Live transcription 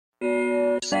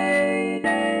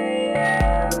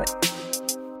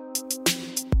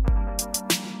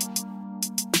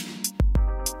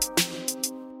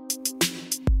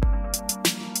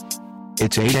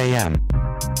It's 8 a.m.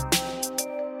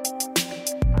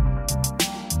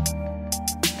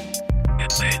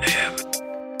 It's 8 a.m.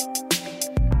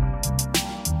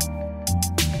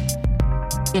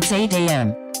 It's 8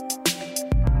 a.m.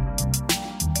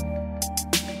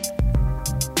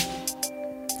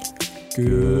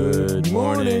 Good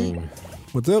morning.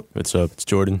 What's up? What's up? It's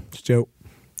Jordan. It's Joe.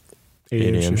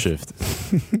 8 a.m. shift.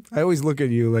 I always look at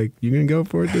you like, you gonna go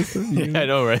for it this time? Yeah, I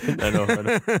know, right? I know.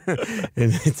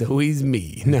 And it's always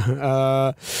me.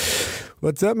 No.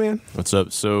 What's up, man? What's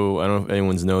up? So, I don't know if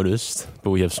anyone's noticed,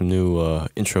 but we have some new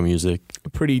intro music. A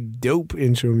pretty dope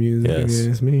intro music. Yes.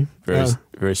 It's me.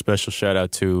 Very special shout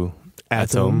out to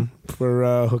Atom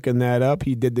for hooking that up.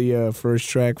 He did the first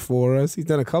track for us. He's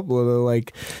done a couple of the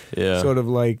sort of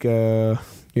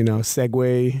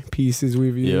segue pieces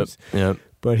we've used. Yep.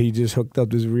 But he just hooked up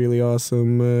this really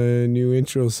awesome new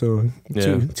intro song.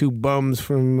 Yeah. Two bums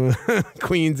from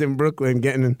Queens and Brooklyn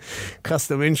getting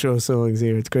custom intro songs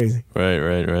here. It's crazy.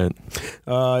 Right.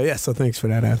 So thanks for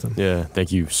that, Atom. Yeah,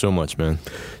 thank you so much, man.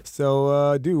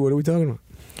 So, dude, what are we talking about?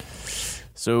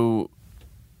 So,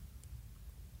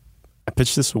 I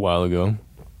pitched this a while ago.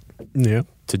 Yeah.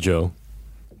 To Joe,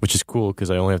 which is cool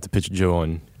because I only have to pitch Joe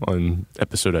on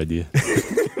episode idea.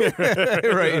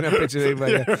 Right, you're not pitching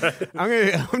anybody. Right.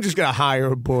 I'm just gonna hire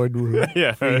a boardroom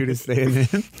for you to stand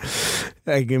in.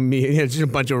 Like me, just a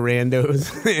bunch of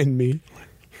randos and me.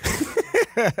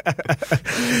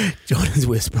 Jordan's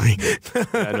whispering.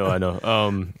 I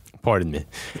know. Pardon me.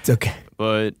 It's okay.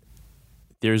 But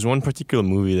there's one particular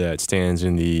movie that stands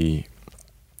in the,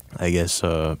 I guess,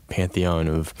 pantheon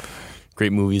of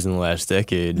great movies in the last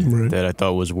decade that I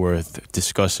thought was worth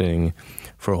discussing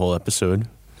for a whole episode.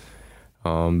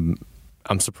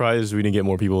 I'm surprised we didn't get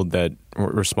more people that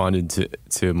responded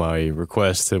to my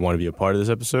request to want to be a part of this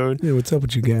episode. Yeah, what's up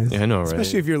with you guys? Yeah, I know, right?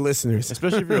 Especially if you're listeners.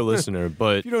 Especially if you're a listener,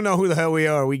 but if you don't know who the hell we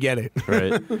are, we get it.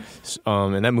 Right.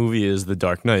 And that movie is The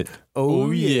Dark Knight.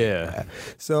 Oh yeah.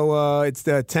 So it's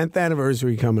the 10th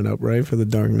anniversary coming up, right, for The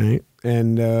Dark Knight.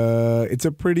 And it's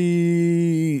a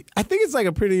pretty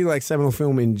seminal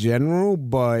film in general,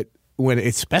 but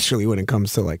especially when it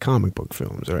comes to comic book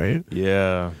films, right?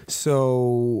 Yeah.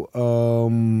 So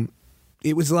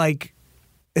it was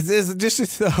there's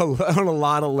just on a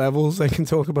lot of levels I can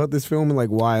talk about this film and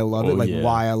why I love it,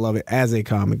 why I love it as a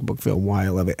comic book film, why I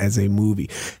love it as a movie,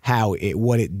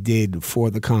 what it did for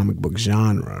the comic book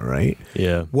genre, right?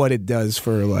 Yeah. What it does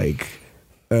for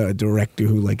a director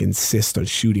who insists on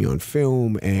shooting on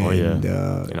film and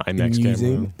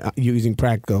IMAX using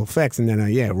practical effects, and then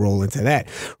roll into that.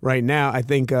 Right now, I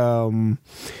think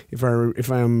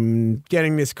if I'm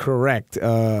getting this correct,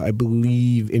 I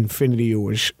believe Infinity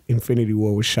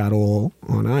War was shot all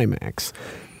on IMAX.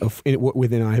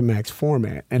 Within IMAX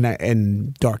format,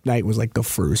 and Dark Knight was the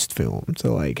first film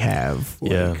to have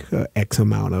X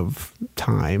amount of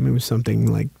time. It was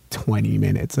something 20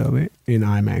 minutes of it in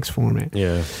IMAX format.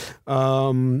 Yeah.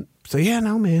 So yeah,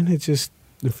 no man, it's just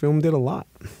the film did a lot.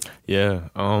 Yeah.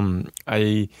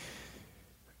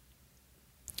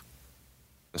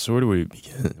 So where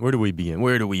do we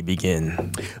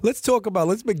begin?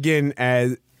 Let's begin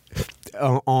as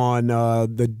on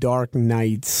the Dark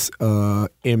Knight's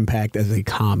impact as a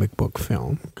comic book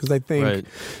film, because I think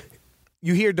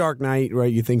you hear Dark Knight,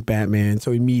 right? You think Batman,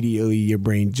 so immediately your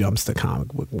brain jumps to comic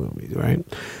book movies, right?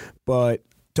 But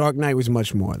Dark Knight was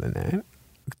much more than that.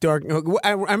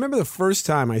 I remember the first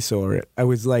time I saw it, I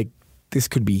was like, this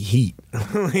could be Heat.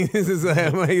 And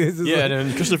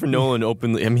Christopher Nolan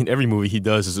openly, every movie he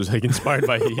does is inspired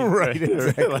by Heat. Right,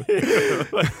 exactly.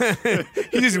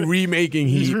 He's just remaking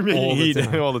Heat.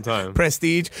 All the time.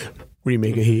 Prestige,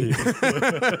 remake of Heat.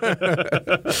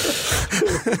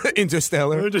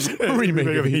 Interstellar, remake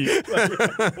of Heat.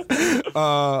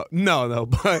 No,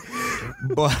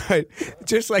 but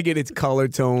just in its color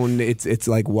tone, it's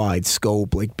wide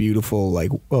scope, beautiful,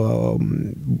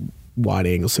 wide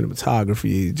angle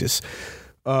cinematography,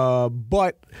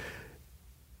 but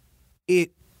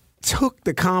it took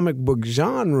the comic book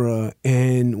genre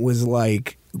and was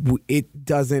it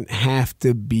doesn't have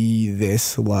to be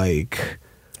this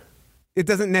it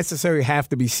doesn't necessarily have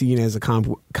to be seen as a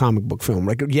comic book film.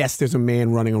 Yes, there's a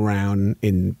man running around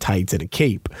in tights and a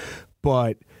cape,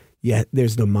 but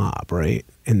there's the mob, right?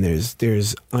 And there's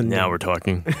now we're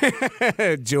talking.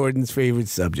 Jordan's favorite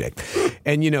subject.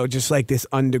 And, just this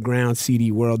underground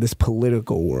seedy world, this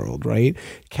political world, right?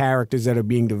 Characters that are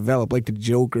being developed. The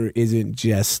Joker isn't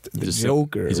just the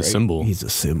Joker. He's a symbol. He's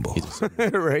a symbol.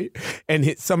 Right?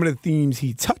 And some of the themes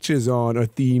he touches on are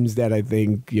themes that I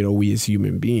think, we as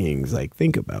human beings,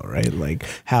 think about, right?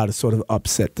 How to sort of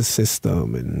upset the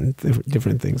system and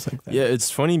different things like that. Yeah,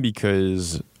 it's funny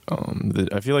because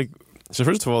I feel like, so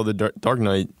first of all, the Dark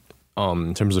Knight,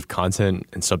 in terms of content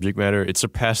and subject matter, it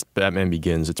surpassed Batman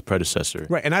Begins, its predecessor.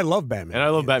 Right, and I love Batman. And I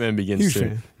love Batman Begins Huge too.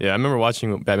 fan. Yeah, I remember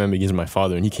watching Batman Begins with my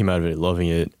father, and he came out of it loving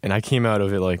it, and I came out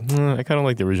of it like, I kind of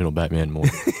like the original Batman more.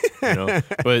 You know?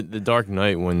 But the Dark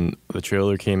Knight, when the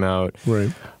trailer came out,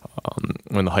 Right.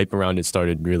 When the hype around it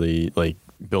started really like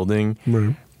building,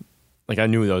 Right. like I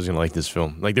knew that I was gonna like this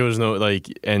film. Like there was no like,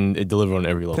 and it delivered on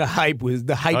every level. The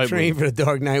hype train for The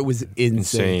Dark Knight was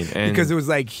insane. And because it was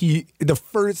like it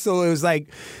was like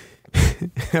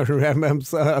I remember I'm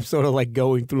sort of like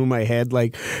going through my head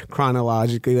like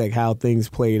chronologically like how things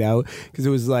played out, because it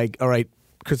was like, all right,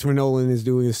 Christopher Nolan is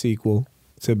doing a sequel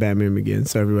to Batman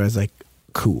Begins, so everybody's like,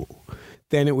 cool.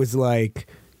 Then it was like,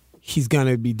 he's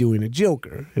gonna be doing a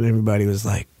Joker, and everybody was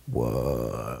like,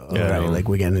 whoa, Yeah, right, like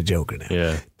we're getting a Joker now.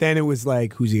 Yeah. Then it was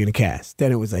like, who's he gonna cast?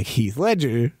 Then it was like Heath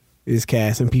Ledger is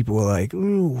cast, and people were like,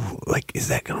 ooh, like, is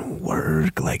that gonna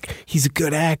work? Like, he's a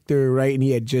good actor, right? And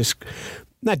he had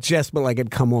not just, but like had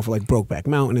come off like Brokeback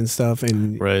Mountain and stuff,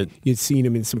 and Right. you'd seen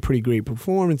him in some pretty great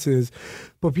performances,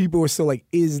 but people were still like,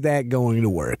 is that going to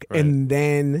work? Right. And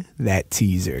then that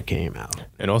teaser came out.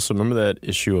 And also, remember that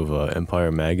issue of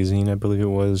Empire magazine, I believe it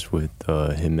was, with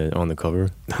him on the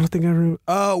cover? I don't think I remember.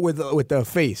 Oh, with the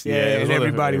face. Yeah, Yeah, it was and on the-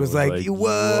 everybody it was was like, like,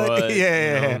 what? what?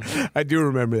 Yeah, I do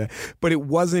remember that. But it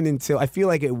wasn't until, I feel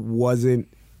like it wasn't,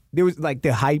 there was like,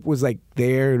 the hype was like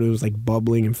there, and it was like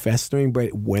bubbling and festering,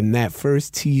 but when that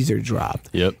first teaser dropped,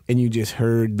 Yep. and you just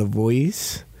heard the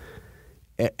voice,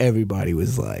 everybody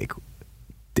was like,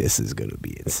 this is going to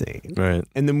be insane. Right.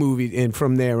 And the movie, and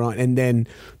from there on, and then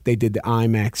they did the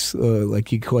IMAX, like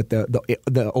you caught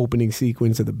the opening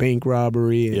sequence of the bank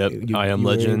robbery. Yep. I Am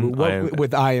were Legend. able-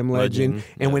 with I Am Legend. Legend,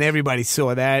 And when yes. everybody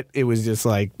saw that, it was just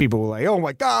like, people were like, oh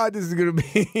my God, this is going to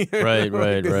be Right,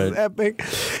 like, this is right. epic.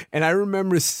 And I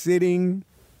remember sitting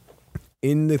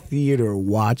in the theater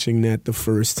watching that the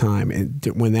first time, and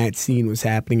when that scene was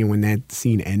happening and when that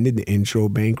scene ended, the intro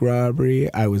bank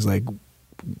robbery, I was like,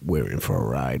 we're in for a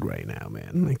ride right now,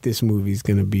 man. Like, this movie's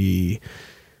gonna be,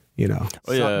 Oh,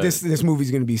 yeah. this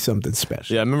movie's gonna be something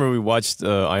special. Yeah, I remember we watched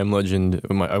I Am Legend.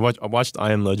 I watched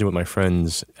I Am Legend with my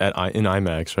friends in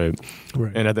IMAX, right?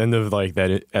 Right. And at the end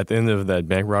of that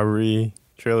bank robbery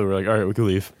trailer, we're like, all right, we can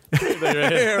leave.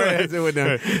 Yeah, right. So we're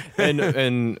done.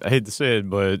 and I hate to say it,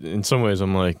 but in some ways,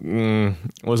 I'm like, I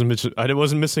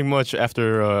wasn't missing much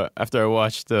after I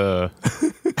watched I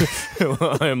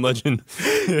Am Legend.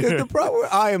 The problem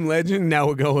with I Am Legend, now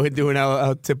we're going doing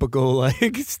our typical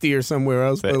like steer somewhere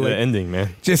else, but The like ending, man.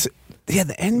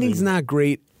 the ending's not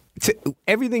great.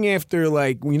 Everything after,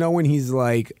 like, when he's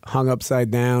like hung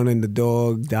upside down and the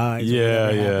dog dies, or Yeah,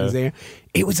 whatever yeah. happens there,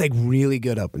 it was like really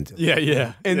good up until Yeah.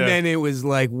 and yeah. then it was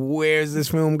like, where's this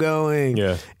film going?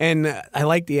 Yeah. And I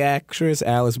like the actress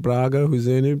Alice Braga who's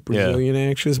in it, Brazilian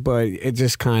actress, but it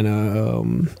just kind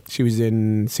of she was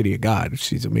in City of God.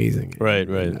 She's amazing. Right.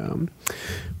 And,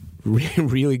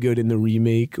 really good in the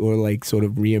remake, or like sort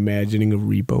of reimagining of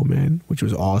Repo Man, which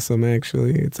was awesome.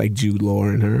 Actually, it's like Jude Law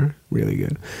and her, really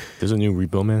good. There's a new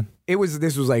Repo Man.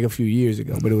 This was like a few years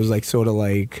ago, but it was like sort of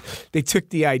like they took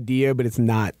the idea, but it's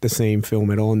not the same film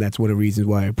at all, and that's one of the reasons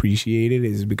why I appreciate it,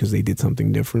 is because they did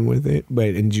something different with it.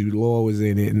 And Jude Law was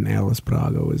in it, and Alice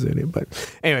Braga was in it. But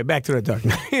anyway, back to the Dark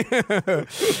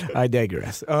Knight. I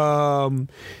digress.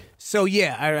 So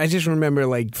yeah, I just remember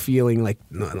like feeling like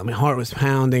my heart was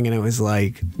pounding, and it was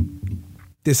like,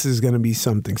 this is going to be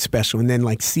something special. And then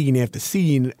like scene after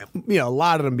scene, a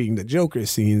lot of them being the Joker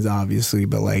scenes, obviously,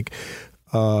 but like,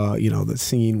 the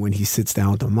scene when he sits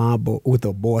down with with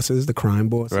the bosses, the crime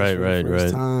bosses, for the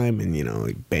first time, and he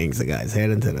bangs the guy's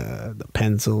head into the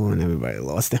pencil, and everybody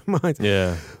lost their minds.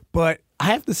 Yeah. But I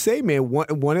have to say, man,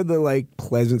 one of the like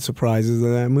pleasant surprises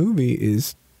of that movie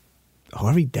is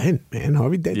Harvey Dent, man.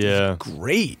 Harvey Dent is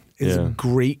great. Is a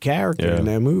great character in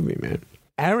that movie, man.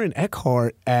 Aaron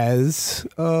Eckhart as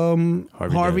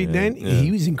Harvey Dent,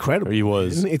 he was incredible. He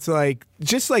was. And it's like,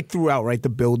 just like throughout, right, the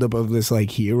buildup of this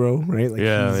like hero, right?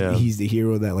 Like he's the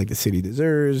hero that like the city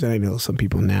deserves. And I know some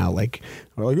people now like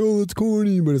are like, oh, it's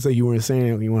corny, but it's like you weren't saying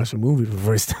it when you watched the movie for the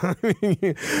first time.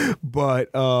 But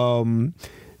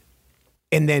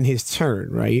and then his turn,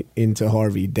 right, into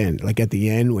Harvey Dent, like at the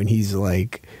end when he's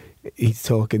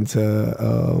talking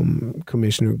to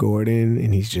Commissioner Gordon,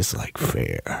 and he's just like,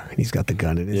 fair. And he's got the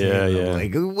gun in his hand. I'm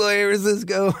like, where is this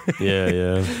going?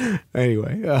 Yeah.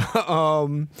 Anyway,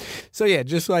 so yeah,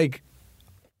 just like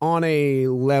on a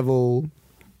level,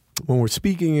 when we're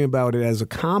speaking about it as a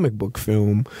comic book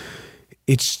film,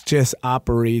 it just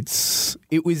operates.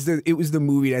 It was the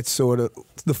movie that sort of,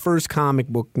 the first comic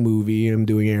book movie, I'm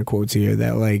doing air quotes here,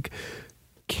 that like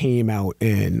came out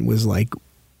and was like,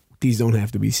 these don't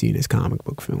have to be seen as comic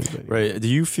book films anymore. Right. Do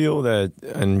you feel that,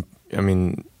 and I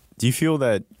mean, do you feel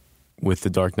that with The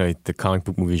Dark Knight, the comic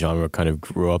book movie genre kind of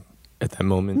grew up at that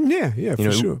moment? Yeah,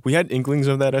 for sure. We had inklings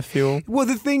of that, I feel. Well,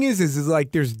 the thing is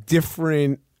like there's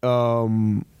different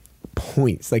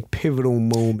points, like pivotal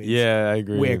moments. Yeah, I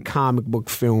agree. Where comic book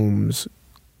films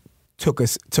took a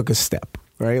step,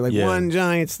 right? Like one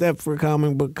giant step for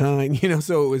comic book kind, you know.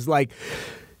 So it was like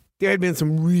there had been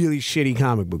some really shitty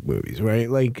comic book movies, right?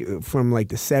 Like from like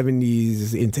the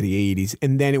 70s into the 80s,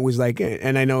 and then it was like,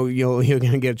 and I know you're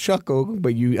gonna get a chuckle,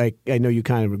 but I know you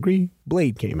kind of agree.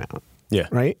 Blade came out. Yeah.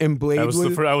 Right. And Blade I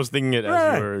was thinking it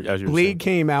as you were Blade saying.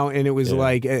 came out, and it was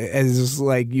like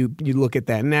you look at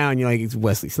that now, and you're like, it's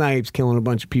Wesley Snipes killing a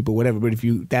bunch of people, whatever. But if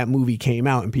that movie came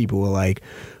out, and people were like,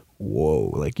 whoa,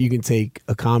 like you can take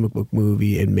a comic book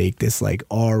movie and make this like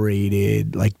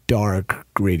R-rated, like dark,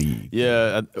 gritty.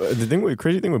 Yeah. The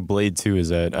crazy thing with Blade too is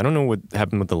that I don't know what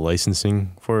happened with the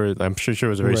licensing for it. I'm sure it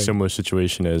was a very similar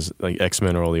situation as like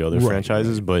X-Men or all the other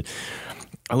franchises, but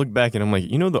I look back and I'm like,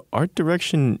 the art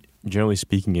direction, generally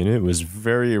speaking, in it was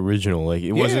very original. Like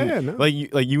it wasn't like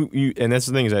you, and that's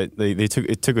the thing is that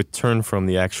it took a turn from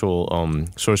the actual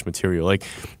source material. Like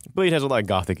Blade has a lot of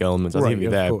gothic elements. I'll give you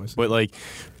that, but like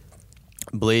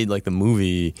Blade, like the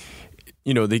movie,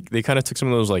 they kind of took some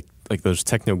of those like those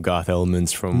techno goth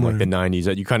elements from like the 90s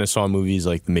that you kind of saw in movies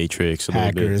like The Matrix,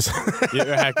 Hackers,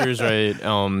 Hackers, right?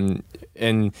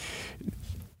 And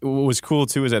what was cool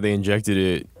too is that they injected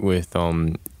it with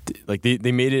like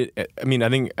they made it. I mean, I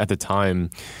think at the time,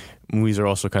 movies are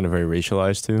also kind of very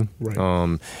racialized too.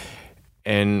 Right.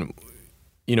 And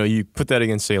you put that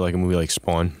against say like a movie like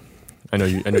Spawn. I know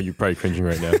you're probably cringing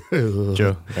right now,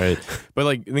 Joe. Right, but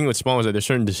like the thing with Spawn was that there's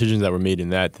certain decisions that were made in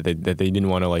that they didn't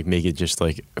want to like make it just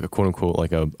like a quote unquote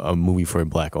like a movie for a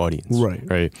black audience.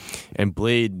 Right. And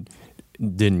Blade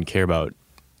didn't care about.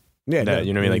 Yeah, that,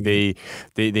 you know what I mean?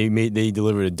 Like they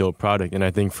delivered a dope product, and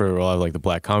I think for a lot of like the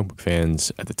black comic book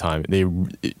fans at the time, it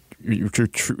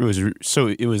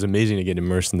was amazing to get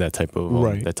immersed in that type of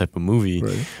movie.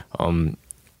 Right.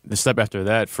 The step after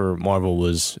that for Marvel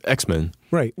was X-Men.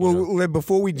 Right. Well,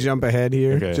 before we jump ahead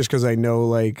here, just because I know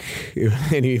like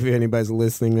if anybody's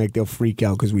listening, like they'll freak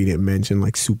out because we didn't mention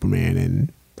like Superman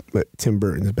and Tim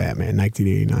Burton's Batman,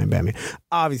 1989 Batman.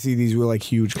 Obviously, these were like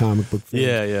huge comic book films.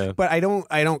 Yeah. But I don't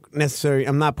necessarily.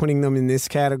 I'm not putting them in this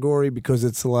category because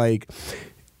it's like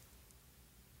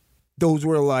those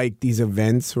were like these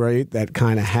events, right? That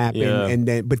kind of happened, and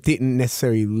then but didn't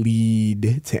necessarily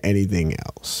lead to anything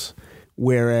else.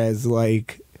 Whereas,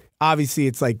 like, obviously,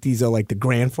 it's like these are like the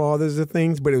grandfathers of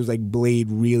things, but it was like Blade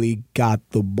really got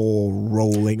the ball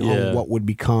rolling on what would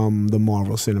become the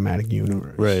Marvel Cinematic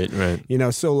Universe. Right.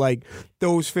 So like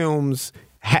those films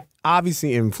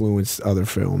obviously influenced other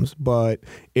films, but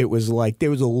it was like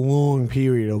there was a long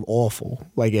period of awful,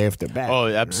 like after Batman. Oh,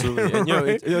 absolutely.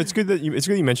 And, it's good that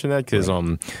you mentioned that because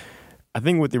I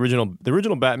think with the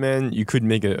original Batman, you could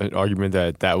make an argument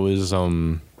that was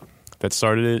that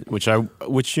started it, which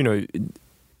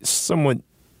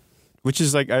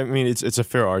is like, I mean, it's a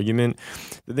fair argument.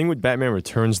 The thing with Batman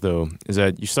Returns, though, is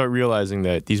that you start realizing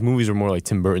that these movies are more like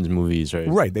Tim Burton's movies, right?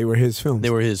 Right, they were his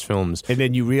films. And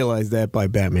then you realize that by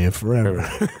Batman Forever.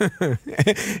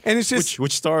 And it's just...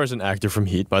 Which stars an actor from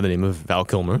Heat by the name of Val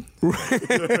Kilmer.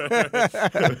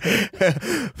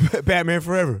 Batman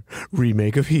Forever,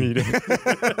 remake of Heat.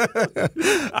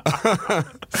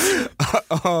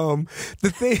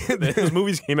 The thing... Those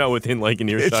movies came out within like an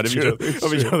earshot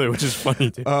of each other, which is funny,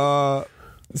 too.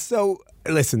 So,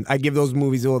 listen, I give those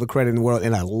movies all the credit in the world,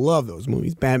 and I love those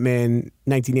movies. Batman,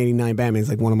 1989 Batman is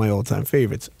like one of my all-time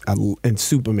favorites, and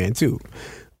Superman, too.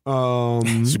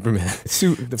 Superman.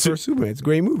 The first Superman. It's a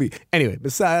great movie. Anyway,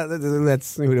 besides,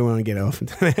 we don't want to get off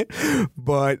into that.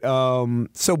 But,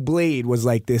 so Blade was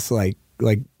like this, like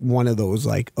one of those,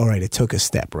 like, all right, it took a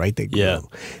step, right? They grew. Yeah.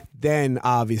 Then,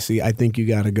 obviously, I think you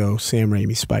got to go Sam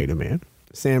Raimi's Spider-Man.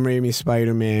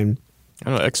 I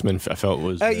don't know, X-Men I felt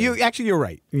was... You're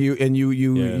right.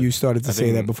 You started to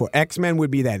say that before. X-Men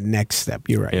would be that next step.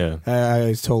 You're right. Yeah. I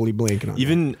was totally blanking on that.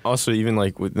 Even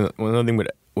like another thing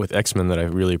with X-Men that I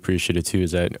really appreciated too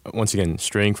is that, once again,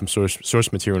 straying from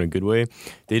source material in a good way,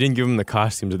 they didn't give them the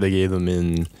costumes that they gave them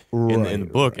in the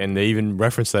book, and they even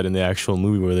referenced that in the actual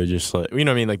movie where they're just like, you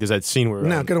know what I mean? Like there's that scene where... I'm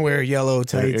not going to wear yellow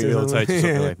tights. Or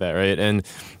something like that, right? And...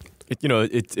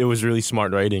 It was really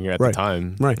smart writing at the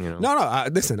time. Right. No,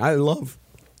 listen, I love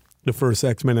the first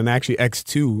X-Men, and actually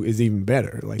X2 is even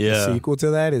better. Like the sequel to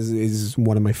that is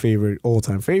one of my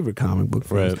all-time favorite comic book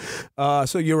films. Right.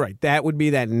 So you're right. That would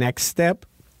be that next step.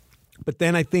 But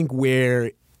then I think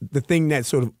where the thing that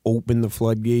sort of opened the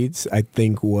floodgates, I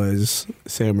think, was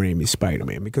Sam Raimi's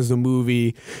Spider-Man, because the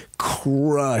movie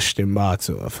crushed in box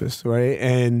office, right?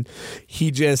 And he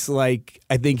just like,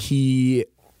 I think the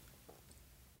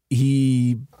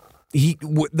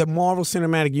Marvel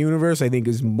Cinematic Universe, I think,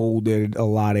 is molded a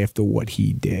lot after what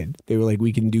he did. They were like,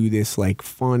 we can do this like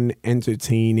fun,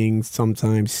 entertaining,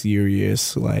 sometimes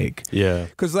serious, like, Yeah.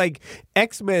 because like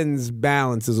X-Men's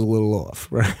balance is a little off,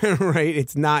 right? Right?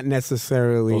 It's not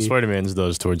necessarily. Well, Spider-Man's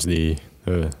does towards the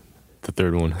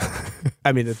third one.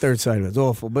 I mean, the third side was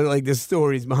awful, but like the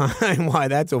stories behind why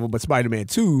that's awful. But Spider-Man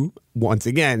 2, once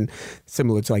again,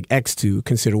 similar to like X2,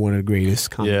 considered one of the greatest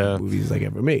comic book movies like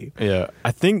ever made. Yeah,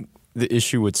 I think the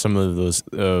issue with some of those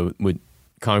with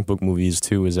comic book movies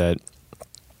too is that,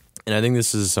 and I think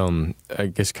this is I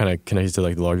guess kind of connected to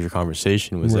like the larger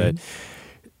conversation, was that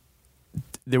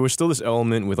there was still this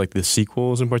element with like the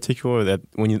sequels in particular that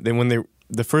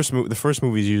the first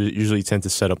movies usually tend to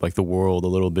set up like the world a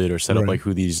little bit, or set up like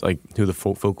who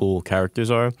the focal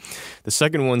characters are. The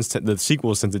second ones, the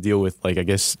sequels tend to deal with like, I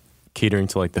guess, catering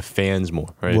to like the fans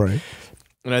more, right? Right.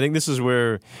 And I think this is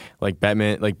where like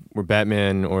Batman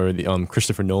or the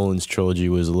Christopher Nolan's trilogy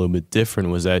was a little bit different,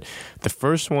 was that the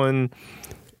first one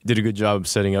did a good job of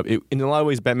setting up. In a lot of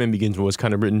ways, Batman Begins was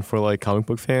kind of written for like comic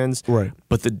book fans, right?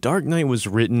 But The Dark Knight was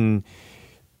written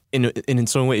in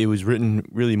some way, it was written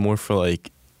really more for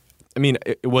like, I mean,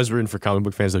 it was written for comic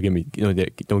book fans. Don't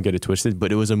get it twisted.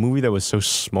 But it was a movie that was so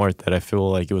smart that I feel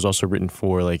like it was also written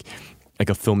for like a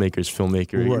filmmaker's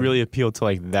filmmaker. Right. It really appealed to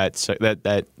like that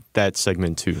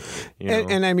segment too. You know?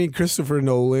 And I mean, Christopher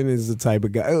Nolan is the type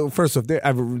of guy. First off,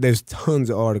 there's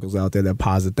tons of articles out there that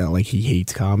posit that like he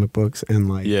hates comic books, and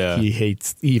like he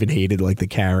even hated like the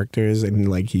characters, and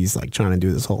like he's like trying to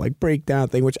do this whole like breakdown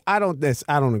thing, which I don't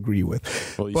agree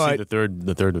with. Well, you see the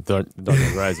third Dark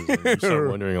Knight Rises, and you start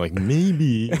wondering like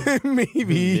maybe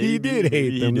he did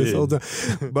hate them this whole time,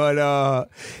 but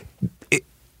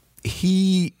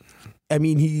he's an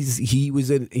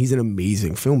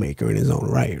amazing filmmaker in his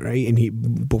own right?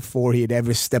 And before he had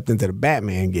ever stepped into the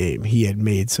Batman game, he had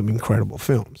made some incredible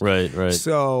films. Right.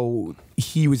 So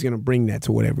he was going to bring that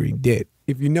to whatever he did.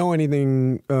 If you know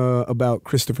anything about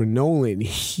Christopher Nolan,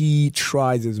 he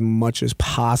tries as much as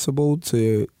possible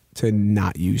to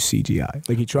not use CGI.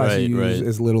 Like he tries to use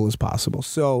as little as possible.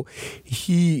 So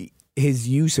his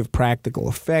use of practical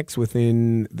effects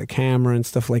within the camera and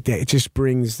stuff like that, it just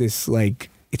brings this like,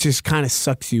 it just kind of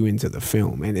sucks you into the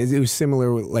film. And it was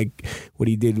similar with like what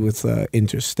he did with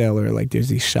Interstellar. Like there's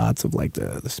these shots of like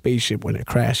the spaceship when they're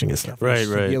crashing and stuff. Right.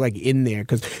 You're like in there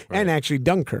and actually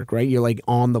Dunkirk, right? You're like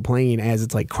on the plane as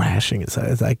it's like crashing. It's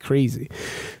like crazy.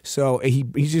 So he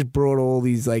just brought all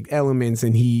these like elements,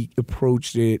 and he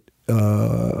approached it,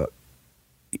 as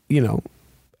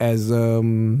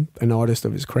an artist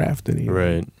of his craft. And he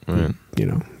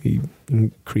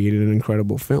created an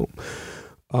incredible film.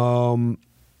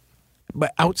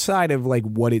 But outside of like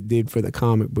what it did for the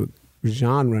comic book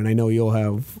genre, and I know you'll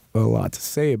have a lot to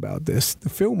say about this, the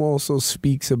film also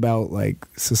speaks about like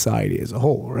society as a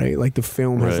whole, right? Like the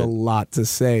film has a lot to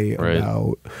say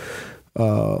about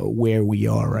where we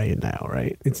are right now,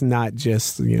 right? It's not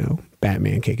just,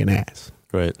 Batman kicking ass.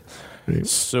 Right.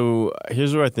 So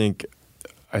here's where I think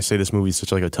I say this movie is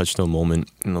such like a touchstone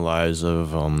moment in the lives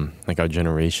of like our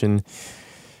generation.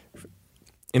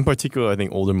 In particular, I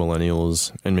think older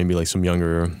millennials and maybe like some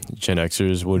younger Gen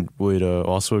Xers would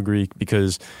also agree,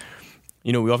 because,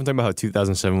 we often talk about how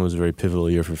 2007 was a very pivotal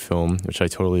year for film, which I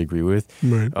totally agree with.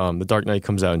 Right. The Dark Knight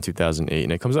comes out in 2008,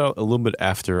 and it comes out a little bit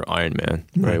after Iron Man,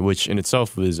 right? Which in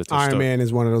itself was a touchstone. Iron Man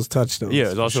is one of those touchstones. Yeah,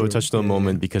 it's also a touchstone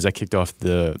moment because that kicked off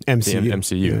the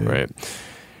MCU, right?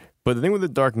 But the thing with The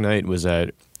Dark Knight was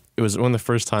that it was one of the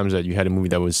first times that you had a movie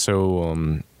that was so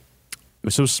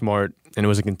smart, and it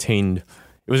was a contained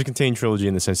trilogy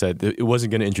in the sense that it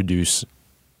wasn't going to introduce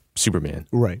Superman.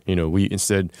 Right.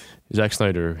 Instead, Zack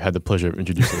Snyder had the pleasure of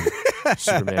introducing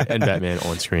Superman and Batman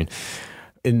on screen.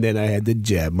 And then I had to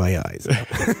jab my eyes out.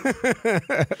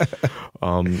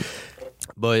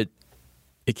 But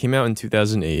it came out in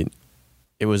 2008.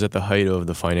 It was at the height of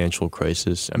the financial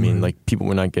crisis. I mean, like, people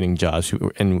were not getting jobs,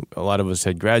 and a lot of us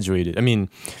had graduated. I mean,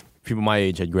 people my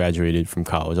age had graduated from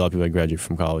college. A lot of people had graduated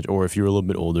from college. Or if you were a little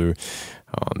bit older,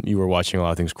 you were watching a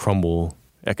lot of things crumble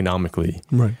economically.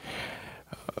 Right.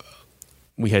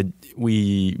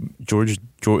 George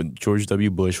W.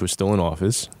 Bush was still in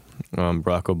office.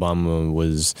 Barack Obama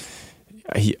was.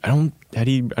 I don't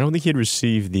think he had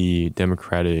received the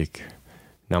Democratic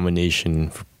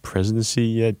nomination for presidency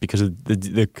yet, because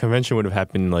the convention would have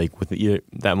happened like with either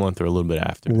that month or a little bit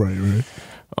after. Right.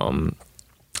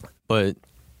 But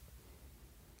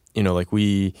like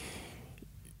we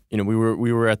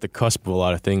were at the cusp of a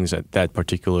lot of things at that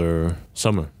particular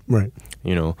summer. Right.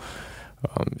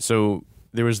 So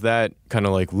there was that kind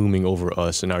of like looming over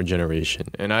us in our generation.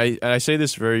 And I say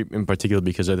this very in particular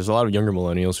because there's a lot of younger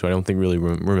millennials who I don't think really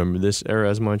remember this era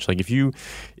as much. Like if your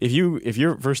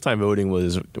first time voting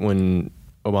was when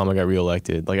Obama got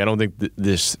reelected, like I don't think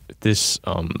this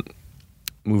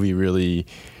movie really,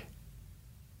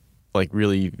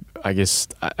 I guess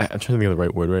I'm trying to think of the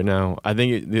right word right now. I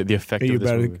think the effect. Are you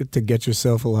about to get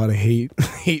yourself a lot of hate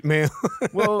mail?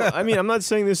 Well, I mean, I'm not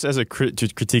saying this as a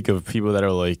critique of people that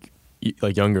are like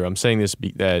younger. I'm saying this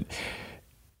that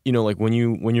like when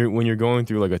you're going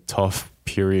through like a tough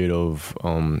period of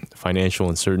financial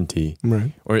uncertainty,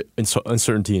 right, or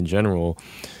uncertainty in general,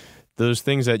 those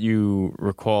things that you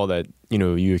recall that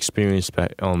you experienced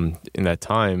back, in that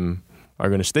time are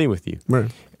going to stay with you.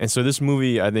 Right. And so this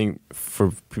movie, I think,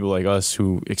 for people like us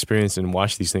who experience and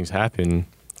watch these things happen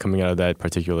coming out of that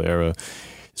particular era,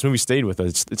 this movie stayed with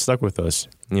us. It stuck with us,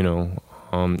 and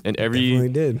Definitely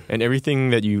did. And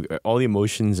everything that all the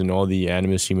emotions and all the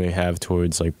animus you may have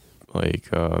towards like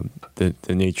the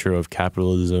nature of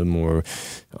capitalism or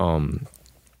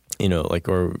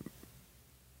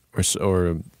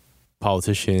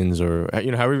politicians or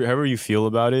however you feel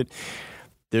about it,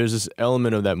 there's this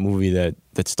element of that movie that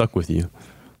stuck with you,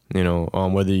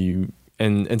 whether you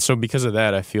and so because of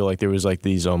that, I feel like there was like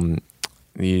these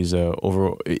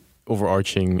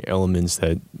overarching elements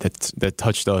that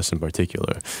touched us in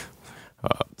particular.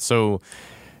 So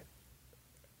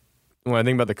when I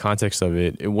think about the context of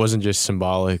it, it wasn't just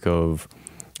symbolic of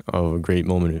a great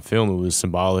moment in film. It was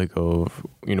symbolic of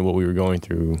what we were going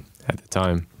through at the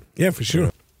time. Yeah, for sure.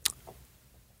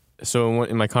 So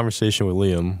in my conversation with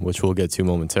Liam, which we'll get to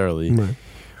momentarily, right,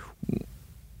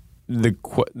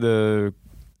 the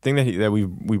thing that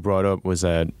we brought up was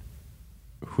that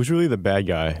who's really the bad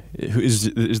guy?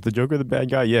 Is the Joker the bad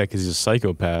guy? Yeah, because he's a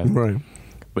psychopath. Right.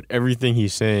 But everything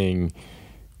he's saying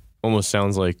almost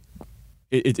sounds like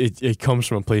it comes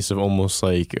from a place of almost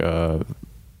like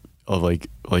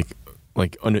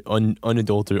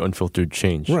unadulterated, unfiltered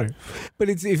change. Right. But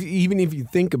even if you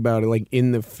think about it, like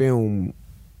in the film,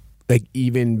 like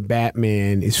even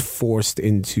Batman is forced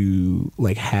into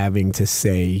like having to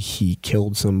say he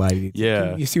killed somebody.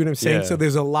 Yeah. You see what I'm saying? Yeah. So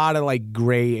there's a lot of like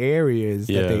gray areas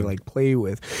that they like play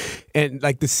with. And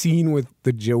like the scene with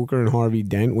the Joker and Harvey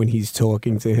Dent when he's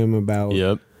talking to him about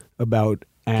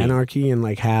anarchy and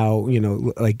like how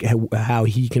like how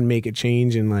he can make a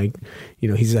change, and like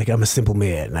he's like, I'm a simple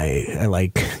man, I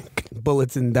like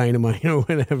bullets and dynamite or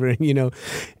whatever,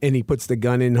 and he puts the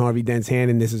gun in Harvey Dent's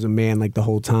hand, and this is a man like the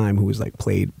whole time who was like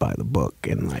played by the book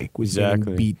and like was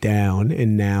getting beat down,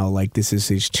 and now like this is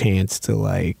his chance to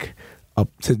like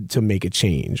to make a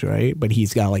change, right? But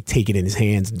he's got to like take it in his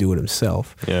hands and do it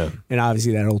himself. Yeah. And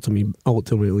obviously that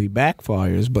ultimately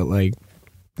backfires, but like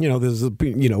there's as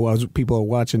people are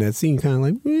watching that scene, kind of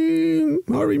like,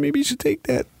 Harvey, maybe you should take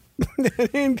that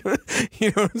handgun. You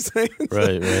know what I'm saying?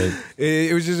 Right, right.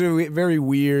 It was just a very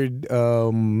weird,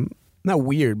 not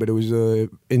weird, but it was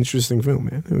an interesting film,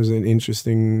 man. It was an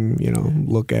interesting,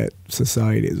 look at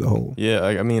society as a whole. Yeah,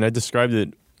 I mean, I described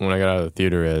it when I got out of the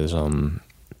theater as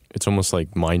it's almost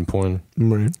like mind porn.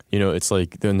 Right. It's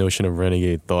like the notion of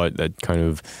renegade thought that kind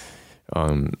of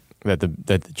that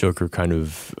the Joker kind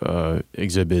of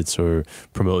exhibits or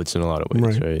promotes in a lot of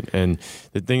ways, right? And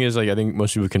the thing is, like, I think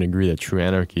most people can agree that true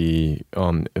anarchy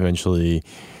eventually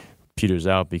peters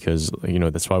out because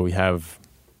that's why we have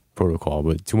protocol,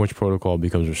 but too much protocol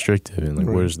becomes restrictive, and like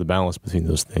where's the balance between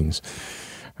those things?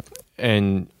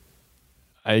 And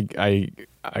I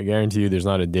guarantee you there's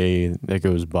not a day that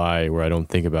goes by where I don't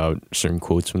think about certain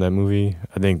quotes from that movie.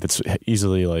 I think that's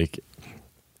easily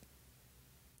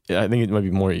I think it might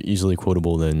be more easily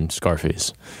quotable than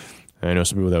Scarface. And I know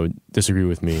some people that would disagree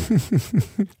with me.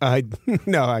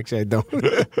 No, actually I don't.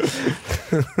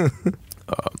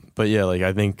 But yeah, like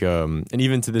I think, and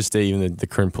even to this day, even the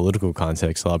current political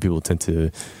context, a lot of people tend to,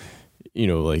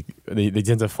 like they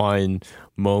tend to find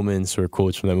moments or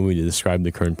quotes from that movie to describe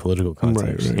the current political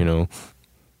context, right.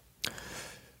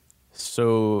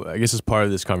 So I guess as part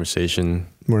of this conversation,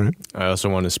 I also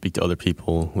want to speak to other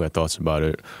people who had thoughts about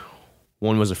it.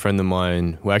 One was a friend of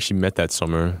mine who I actually met that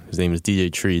summer. His name is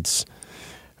DJ Treats.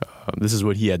 This is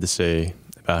what he had to say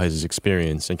about his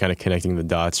experience and kind of connecting the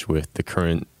dots with the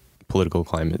current political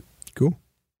climate. Cool.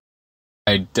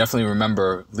 I definitely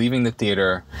remember leaving the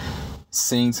theater,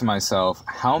 saying to myself,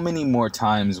 how many more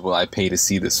times will I pay to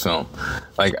see this film?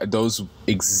 Like, those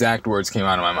exact words came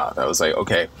out of my mouth. I was like,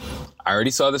 okay, I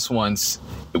already saw this once.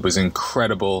 It was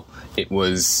incredible. It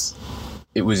was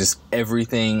it was just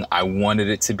everything I wanted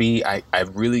it to be. I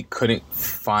really couldn't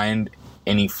find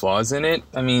any flaws in it.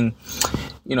 I mean,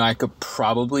 you know, I could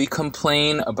probably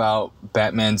complain about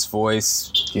Batman's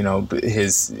voice. You know,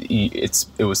 it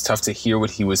was tough to hear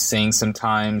what he was saying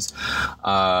sometimes.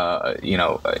 You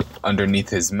know, underneath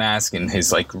his mask and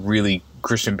his like really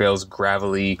Christian Bale's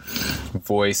gravelly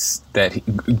voice.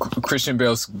 Christian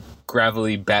Bale's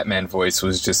gravelly Batman voice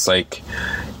was just like.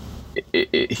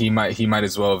 He might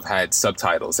as well have had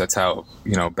subtitles. That's how,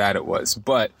 you know, bad it was.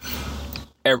 But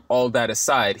all that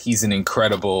aside, he's an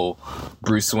incredible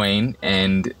Bruce Wayne,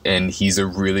 and he's a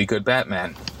really good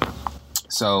Batman.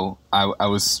 So I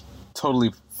was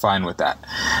totally fine with that.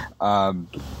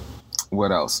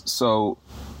 What else? So,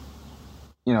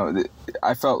 you know,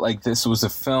 I felt like this was a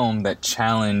film that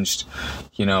challenged,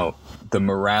 you know, the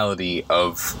morality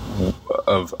of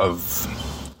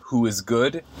who is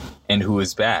good and who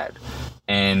is bad,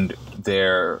 and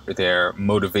their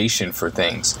motivation for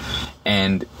things.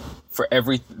 And for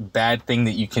every bad thing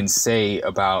that you can say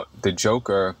about the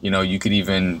Joker, you know, you could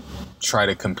even try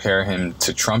to compare him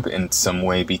to Trump in some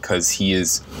way, because he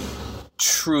is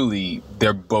truly,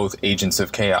 they're both agents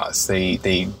of chaos.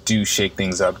 They do shake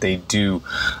things up. They do.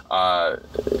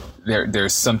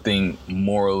 There's something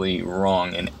morally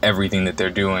wrong in everything that they're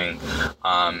doing,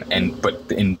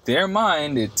 but in their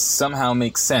mind, it somehow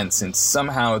makes sense, and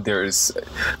somehow there's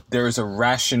a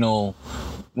rational.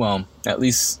 Well, at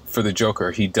least for the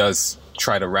Joker, he does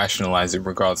try to rationalize it,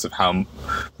 regardless of how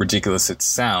ridiculous it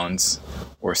sounds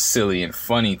or silly and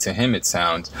funny to him it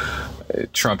sounds.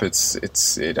 Trump,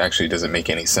 it actually doesn't make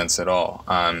any sense at all.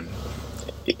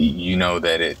 You know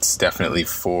that it's definitely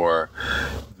for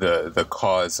the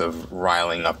cause of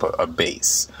riling up a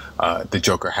base. The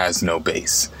Joker has no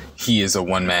base. He is a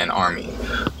one-man army.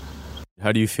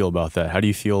 How do you feel about that? How do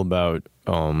you feel about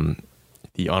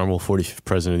the Honorable 45th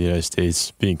President of the United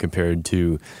States being compared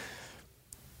to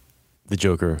the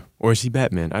Joker? Or is he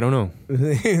Batman? I don't know.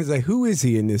 It's like, who is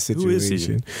he in this situation? Who is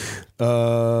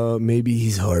he? Maybe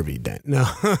he's Harvey Dent. No.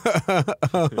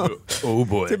 Oh,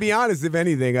 boy. To be honest, if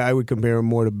anything, I would compare him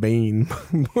more to Bane.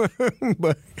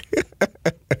 But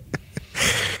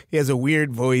he has a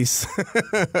weird voice.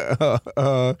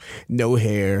 No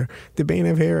hair. Did Bane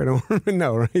have hair? I don't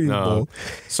know, right? He's bald.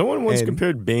 Someone once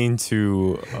compared Bane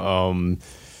to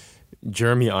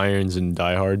Jeremy Irons in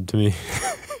Die Hard to me.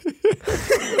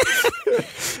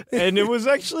 And it was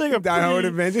actually like a Die Hard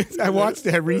Avengers. I watched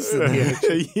that recently.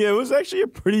 Yeah, it was actually a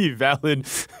pretty valid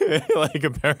like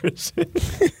comparison.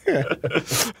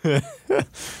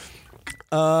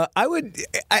 I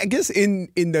guess in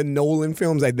the Nolan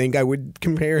films, I think I would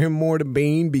compare him more to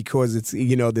Bane, because it's,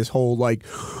 you know, this whole like,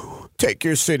 take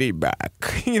your city back,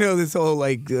 you know, this whole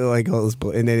like all this,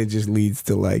 and then it just leads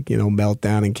to like, you know,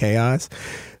 meltdown and chaos.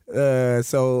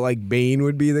 So like Bane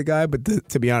would be the guy, but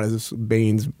to be honest,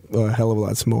 Bane's a hell of a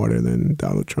lot smarter than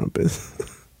Donald Trump is.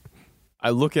 I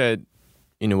look at,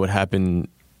 you know, what happened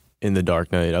in The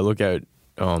Dark Knight. I look at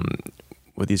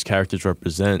what these characters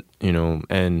represent, you know,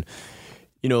 and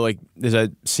you know, like there's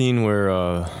that scene where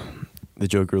the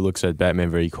Joker looks at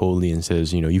Batman very coldly and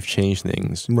says, you know, you've changed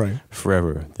things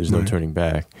forever. There's no turning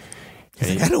back.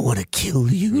 He's like, I don't want to kill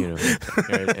you. You know,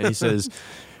 right? And he says,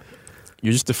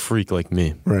 you're just a freak like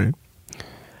me. Right.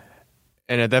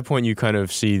 And at that point, you kind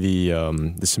of see the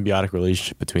symbiotic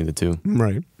relationship between the two.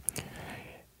 Right.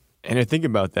 And I think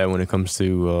about that when it comes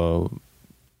to,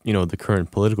 you know, the current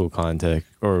political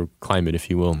context or climate, if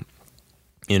you will.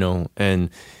 You know, and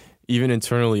even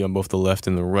internally on both the left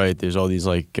and the right, there's all these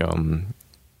like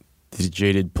these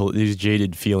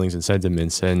jaded feelings and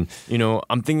sentiments. And you know,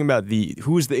 I'm thinking about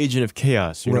who is the agent of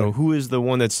chaos? You know, who is the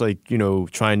one that's like, you know,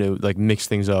 trying to like mix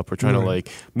things up or trying to like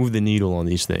move the needle on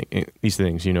these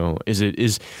things. You know,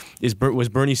 was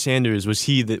Bernie Sanders, was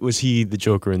he the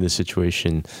Joker in this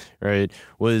situation? Right?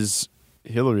 Was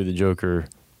Hillary the Joker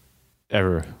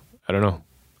ever? I don't know.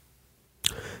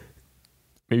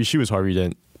 Maybe she was Harvey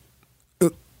Dent.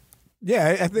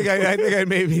 Yeah, I think I'd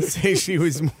maybe say she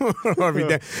was more Harvey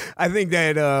Dent. I think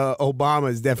that Obama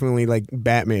is definitely like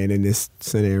Batman in this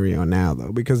scenario now,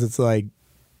 though, because it's like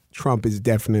Trump is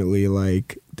definitely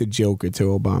like the Joker to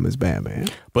Obama's Batman.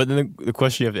 But then the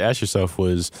question you have to ask yourself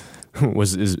is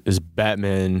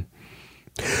Batman?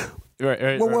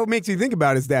 Right. What makes you think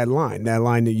about is that line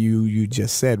that you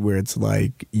just said, where it's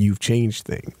like you've changed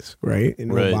things, right? And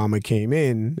Obama came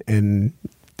in and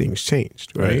things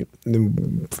changed, right?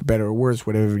 And for better or worse,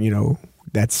 whatever, you know,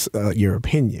 that's your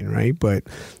opinion, right? But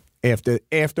after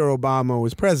Obama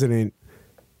was president,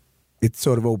 it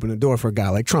sort of opened the door for a guy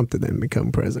like Trump to then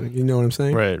become president. You know what I'm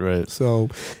saying? Right. So,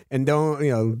 and don't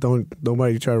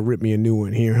nobody try to rip me a new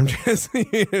one here. I'm just,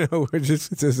 we're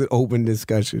just, it's just an open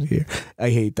discussion here. I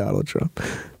hate Donald Trump,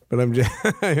 but I'm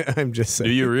just saying.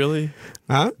 Do you really?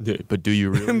 Huh? But do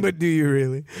you really? But do you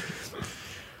really?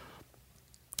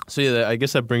 So yeah, I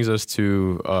guess that brings us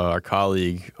to our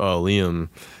colleague Liam,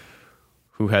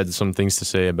 who had some things to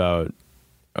say about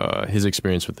his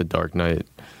experience with The Dark Knight.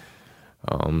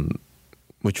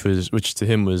 Which to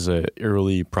him was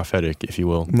eerily prophetic, if you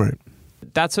will. Right.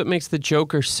 That's what makes the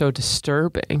Joker so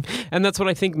disturbing. And that's what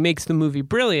I think makes the movie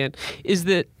brilliant, is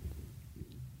that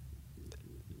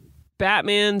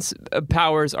Batman's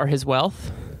powers are his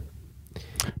wealth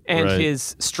and Right.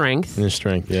 his strength. And his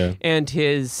strength, yeah. And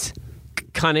his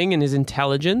cunning and his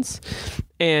intelligence.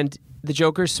 And the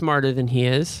Joker's smarter than he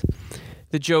is.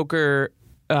 The Joker,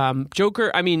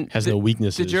 I mean... Has no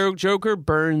weaknesses. The Joker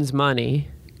burns money.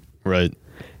 Right.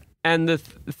 And the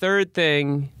third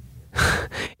thing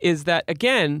is that,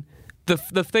 again,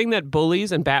 the thing that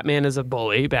bullies, and Batman is a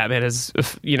bully. Batman is,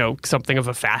 something of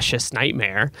a fascist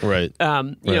nightmare. Right.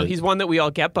 He's one that we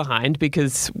all get behind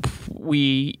because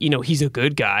he's a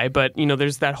good guy. But,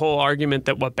 there's that whole argument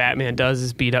that what Batman does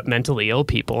is beat up mentally ill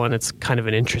people. And it's kind of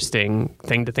an interesting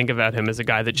thing to think about him as a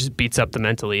guy that just beats up the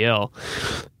mentally ill.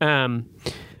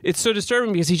 It's so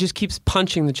disturbing because he just keeps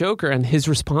punching the Joker and his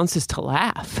response is to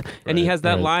laugh. And he has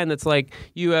that line that's like,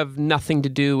 you have nothing to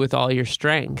do with all your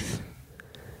strength.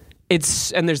 And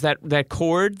there's that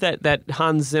chord, that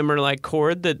Hans Zimmer like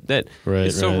chord that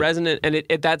is so resonant, and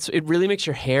it really makes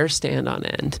your hair stand on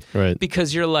end. Right.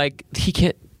 Because you're like,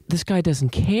 this guy doesn't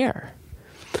care.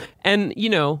 And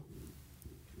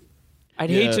I'd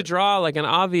hate to draw like an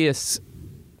obvious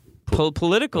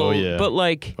political, but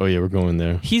like, we're going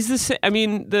there. He's the same. I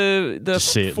mean,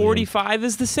 the 45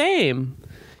 is the same.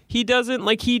 He doesn't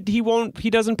like he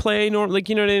doesn't play like,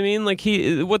 you know what I mean? Like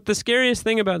what the scariest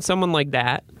thing about someone like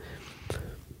that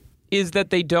is that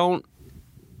they don't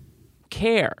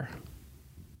care.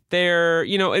 They're,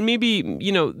 and maybe,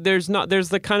 there's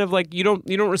the kind of like you don't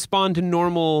respond to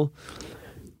normal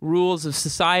rules of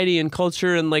society and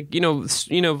culture and like,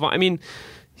 I mean,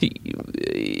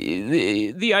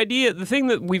 the idea, the thing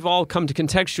that we've all come to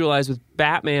contextualize with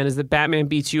Batman is that Batman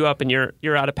beats you up and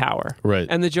you're out of power. Right.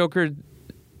 And the Joker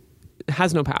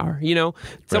has no power,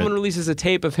 Someone releases a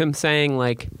tape of him saying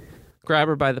like, grab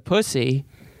her by the pussy,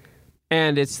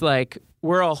 and it's like,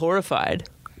 we're all horrified.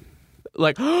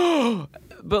 Like,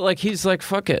 but like, he's like,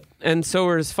 fuck it. And so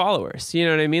are his followers. You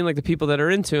know what I mean? Like the people that are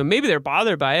into him, maybe they're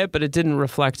bothered by it, but it didn't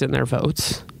reflect in their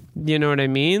votes. You know what I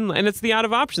mean? And it's the out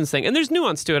of options thing. And there's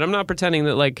nuance to it. I'm not pretending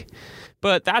that like,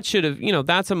 but that should have,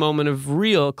 that's a moment of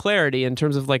real clarity in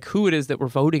terms of like who it is that we're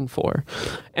voting for.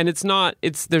 And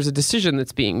there's a decision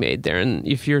that's being made there. And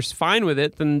if you're fine with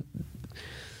it, then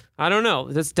I don't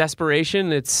know. That's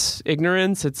desperation. It's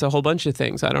ignorance. It's a whole bunch of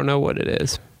things. I don't know what it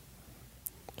is.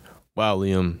 Wow,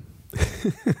 Liam.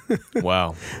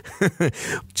 Wow.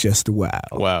 Just wow.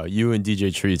 Wow. You and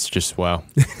DJ Treats, just wow.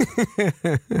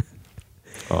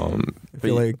 I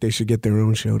feel like they should get their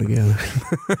own show together.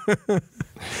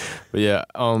 But yeah,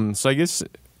 so I guess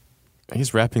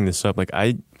wrapping this up, like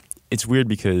it's weird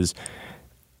because,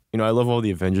 I love all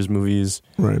the Avengers movies.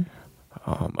 Right.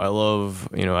 I love,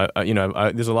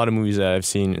 there's a lot of movies that I've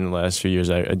seen in the last few years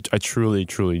I truly,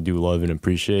 truly do love and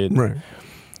appreciate. Right.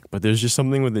 But there's just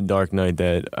something with The Dark Knight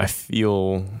that I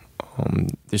feel,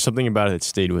 there's something about it that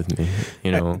stayed with me,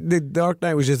 The Dark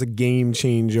Knight was just a game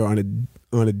changer on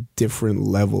a different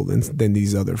level than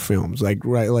these other films. Like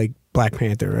Black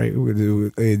Panther, right?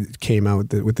 It came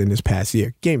out within this past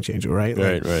year. Game changer, right?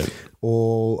 Right, right.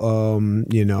 All,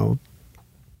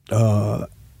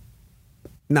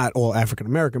 not all African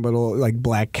American, but all like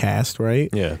black cast, right?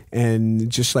 Yeah. And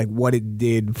just like what it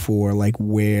did for like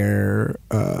where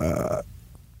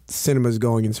cinema's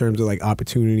going in terms of like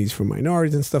opportunities for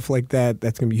minorities and stuff like that.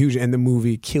 That's gonna be huge. And the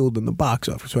movie killed in the box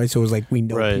office, right? So it was like we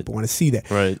know people want to see that,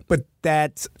 right? But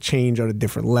that's changed on a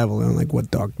different level than like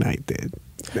what Dark Knight did.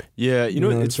 Yeah, you know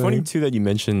it's funny too that you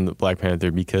mentioned Black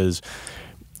Panther because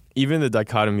even the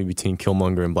dichotomy between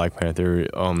Killmonger and Black Panther,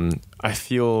 I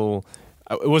feel.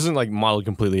 It wasn't like modeled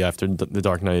completely after The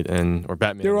Dark Knight or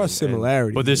Batman. There are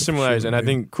similarities. But there's similarities, and I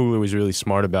think Coogler was really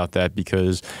smart about that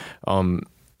because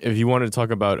if you wanted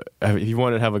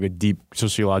to have like a deep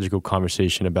sociological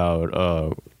conversation about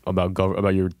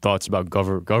your thoughts about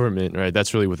government, right?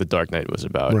 That's really what The Dark Knight was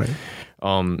about. Right.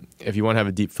 If you want to have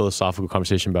a deep philosophical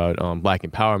conversation about black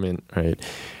empowerment, right?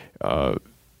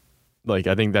 Like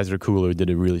I think Ezra Coogler did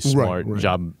a really smart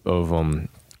job of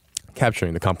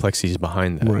capturing the complexities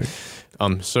behind that. Right.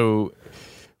 So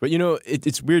But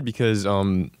it's weird because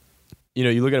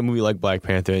you look at a movie like Black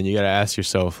Panther and you got to ask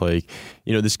yourself, like,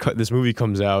 this movie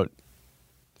comes out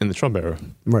in the Trump era,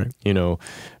 Right.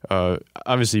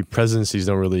 Obviously presidencies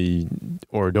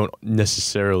don't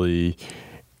necessarily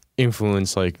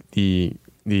influence like the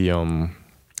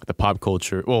pop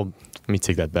culture. Well, let me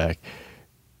take that back.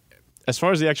 As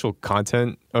far as the actual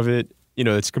content of it,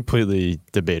 it's completely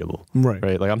debatable. Right.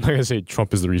 Like, I'm not gonna say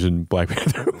Trump is the reason Black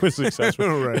Panther was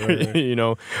successful.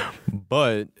 Right.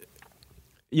 But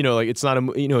like, it's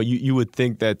not you would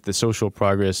think that the social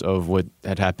progress of what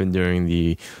had happened during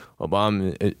the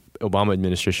Obama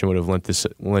administration would have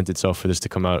lent itself for this to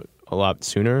come out a lot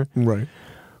sooner. Right.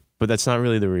 But that's not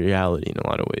really the reality in a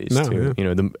lot of ways. No, too.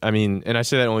 yeah. And I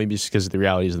say that only because the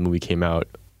realities of the movie came out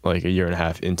like a year and a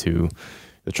half into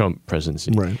the Trump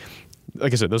presidency. Right.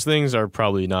 Like I said, those things are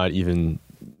probably not even.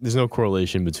 There's no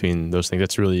correlation between those things.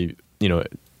 That's really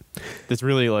That's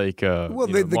really like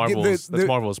Marvel's. That's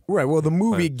Marvel's. Right. Well, the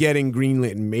movie getting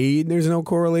greenlit and made, there's no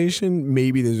correlation.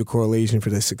 Maybe there's a correlation for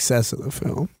the success of the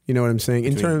film. You know what I'm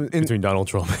saying? Between Donald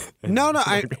Trump. No.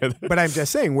 But I'm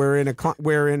just saying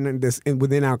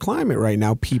within our climate right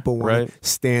now. People want to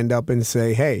stand up and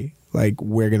say, "Hey, like,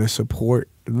 we're going to support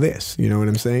this." You know what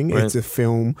I'm saying? Right. It's a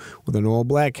film with an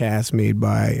all-black cast made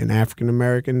by an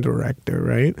African-American director,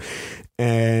 right?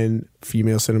 And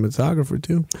female cinematographer,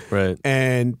 too. Right.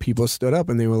 And people stood up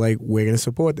and they were like, we're going to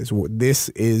support this. This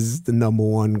is the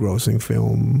 #1 grossing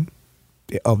film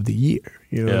of the year.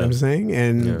 You know what I'm saying?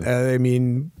 And, I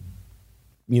mean,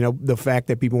 the fact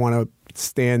that people want to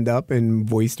stand up and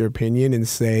voice their opinion and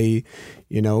say,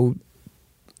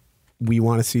 we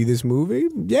want to see this movie.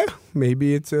 Yeah,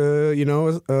 maybe it's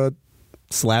a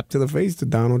slap to the face to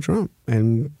Donald Trump,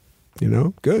 and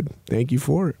good. Thank you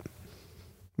for it.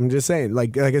 I'm just saying,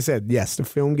 like I said, yes, the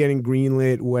film getting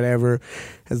greenlit, whatever,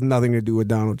 has nothing to do with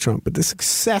Donald Trump, but the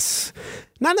success,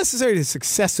 not necessarily the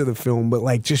success of the film,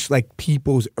 but just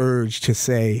people's urge to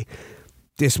say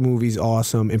this movie's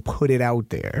awesome and put it out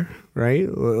there, right?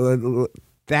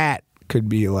 That could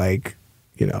be like,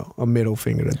 a middle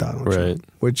finger to Donald Trump,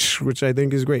 which I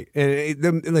think is great.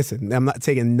 And listen, I'm not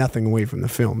taking nothing away from the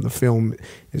film. The film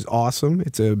is awesome.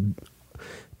 It's a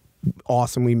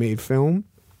awesomely made film.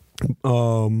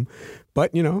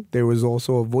 But there was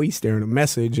also a voice there and a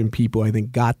message, and people, I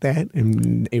think, got that,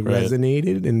 and it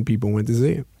resonated, and people went to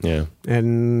see it. Yeah,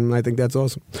 and I think that's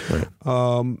awesome. Right.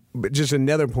 But just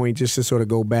another point, just to sort of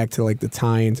go back to the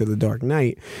tie into The Dark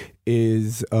Knight,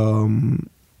 is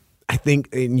I think,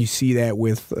 and you see that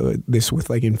with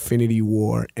Infinity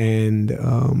War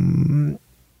and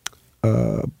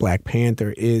Black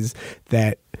Panther, is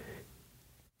that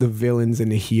the villains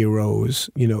and the heroes,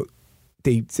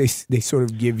 they sort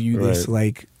of give you this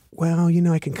I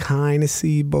can kind of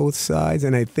see both sides,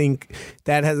 and I think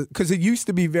that has, because it used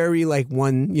to be very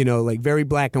very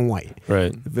black and white.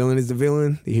 Right. The villain is the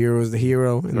villain, the hero is the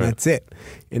hero, and that's it.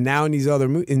 And now in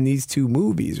these two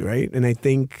movies, right? And I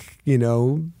think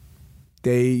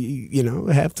they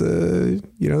have to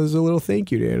there's a little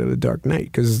thank you there to The Dark Knight,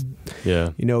 because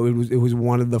it was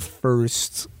one of the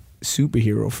first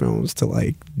superhero films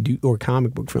to do, or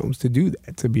comic book films to do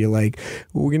that, to be like,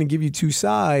 well, we're going to give you two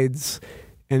sides,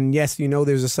 and yes,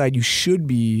 there's a side you should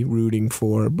be rooting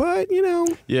for, but I'm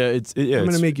going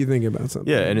to make you think about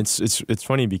something. Yeah, and it's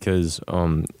funny because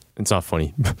it's not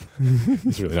funny.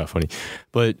 It's really not funny,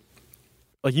 but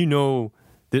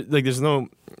there's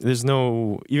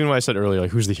no even when I said earlier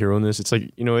who's the hero in this, it's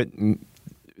that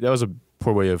was a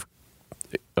poor way of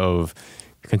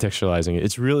contextualizing it.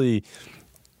 It's really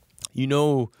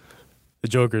the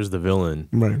Joker is the villain.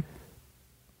 Right.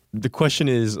 The question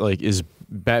is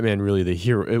Batman really the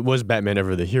hero? Was Batman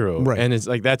ever the hero? Right. And it's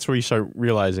that's where you start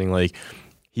realizing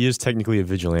he is technically a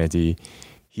vigilante.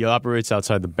 He operates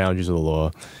outside the boundaries of the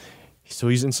law. So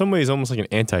he's in some ways almost like an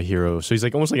anti-hero. So he's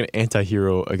almost like an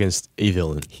anti-hero against a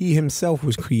villain. He himself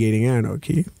was creating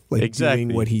anarchy,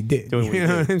 doing what he did. What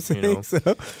I'm saying?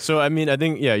 So I mean, I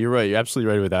think you're right. You're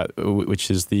absolutely right with that, which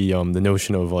is the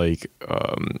notion of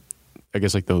I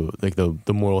guess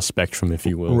the moral spectrum, if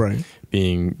you will,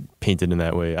 being painted in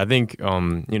that way. I think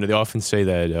they often say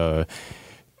that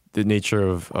the nature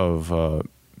of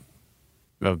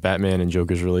Batman and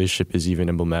Joker's relationship is even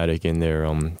emblematic in their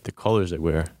the colors they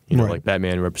wear.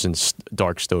 Batman represents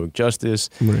dark stoic justice.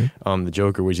 Right. The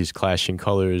Joker wears these clashing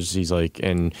colors. He's like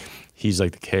the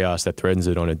chaos that threatens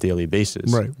it on a daily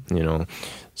basis. Right.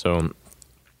 So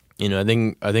I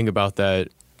think about that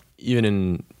even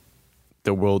in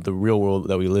the real world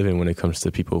that we live in, when it comes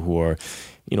to people who are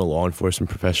law enforcement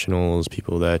professionals,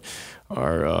 people that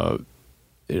are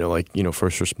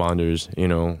first responders.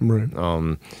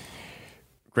 Right.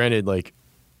 Granted,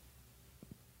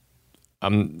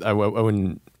 I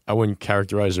wouldn't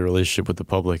characterize the relationship with the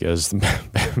public as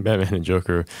Batman and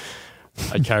Joker.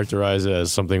 I characterize it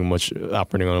as something much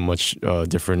operating on a much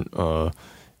different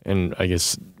and I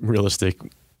guess realistic,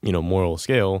 moral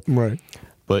scale. Right.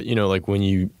 But like when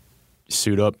you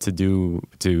suit up to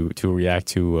react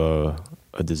to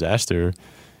a disaster,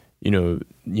 you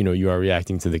are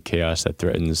reacting to the chaos that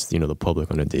threatens the public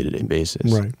on a day-to-day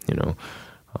basis. Right.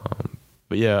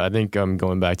 But yeah, I think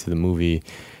going back to the movie,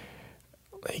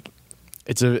 like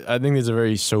I think it's a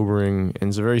very sobering and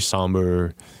it's a very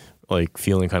somber like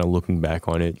feeling kind of looking back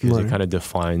on it because it kind of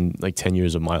defined like 10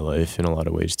 years of my life in a lot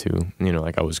of ways too.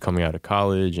 Like I was coming out of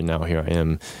college and now here I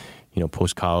am,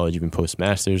 post-college, even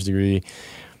post-master's degree.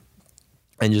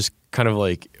 And just kind of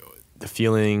like the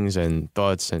feelings and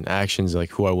thoughts and actions,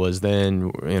 like who I was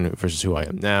then versus who I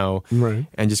am now. Right.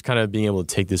 And just kind of being able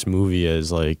to take this movie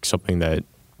as like something that,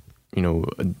 in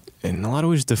a lot of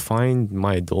ways defined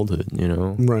my adulthood,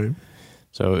 Right.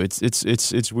 So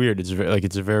it's weird. It's a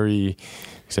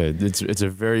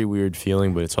very weird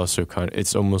feeling, but it's also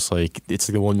it's almost like it's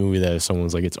the one movie that if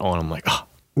someone's like it's on, I'm like,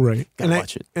 right. Gotta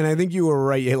watch it. And I think you were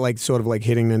right, like sort of like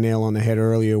hitting the nail on the head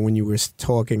earlier when you were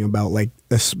talking about like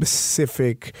a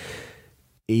specific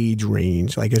age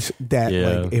range, like if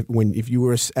you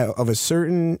were of a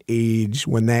certain age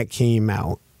when that came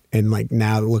out. And like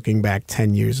now looking back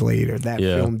 10 years later, that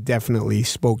film definitely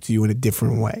spoke to you in a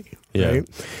different way, right?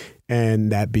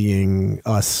 And that being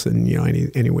Us and,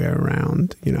 anywhere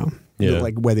around,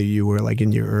 like whether you were like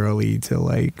in your early to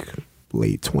like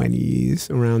late 20s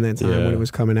around that time when it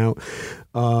was coming out.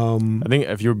 I think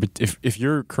if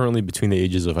you're currently between the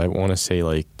ages of, I want to say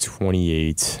like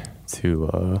 28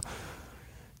 to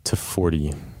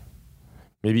 40,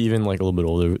 maybe even like a little bit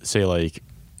older, say like,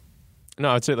 no,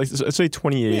 I'd say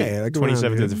 28, like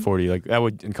 27 to 40. Like that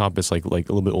would encompass like a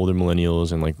little bit older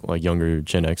millennials and like younger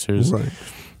Gen Xers. Right.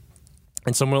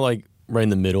 And somewhere like right in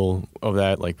the middle of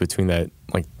that, like between that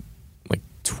like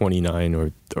 29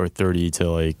 or 30 to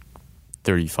like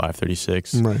 35,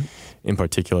 36. Right. In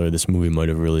particular, this movie might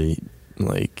have really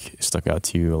like stuck out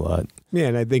to you a lot. Yeah,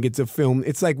 and I think it's a film.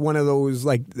 It's like one of those,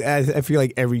 like, I feel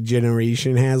like every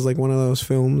generation has like one of those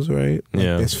films, right?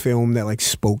 Like this film that like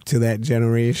spoke to that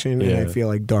generation, and I feel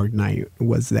like Dark Knight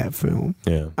was that film.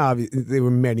 Yeah, obviously there were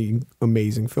many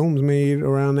amazing films made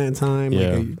around that time.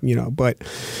 Like, but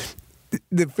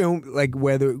the film, like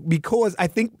because I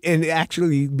think, and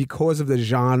actually because of the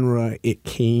genre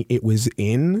it was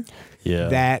in,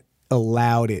 that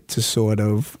allowed it to sort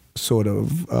of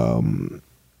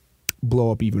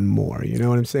blow up even more, you know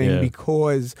what I'm saying?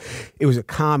 Because it was a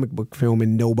comic book film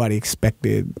and nobody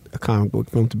expected a comic book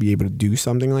film to be able to do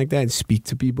something like that and speak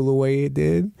to people the way it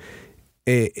did.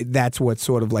 That's what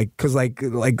sort of like, because like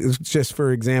just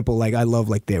for example, like I love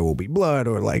like There Will Be Blood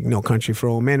or like No Country for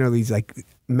Old Men, or these like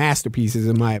masterpieces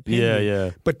in my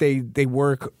opinion. But they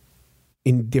work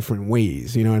in different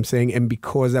ways, you know what I'm saying? And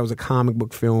because that was a comic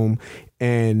book film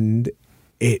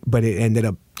but it ended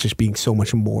up just being so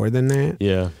much more than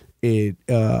that.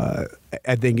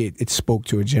 I think it spoke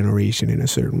to a generation in a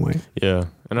certain way. Yeah,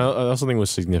 and I also think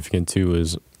what's significant too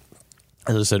is,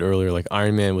 as I said earlier, like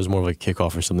Iron Man was more of a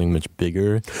kickoff for something much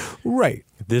bigger. Right.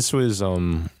 This was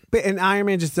and Iron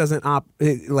Man just doesn't I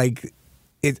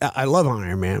love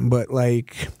Iron Man, but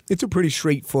like it's a pretty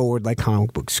straightforward like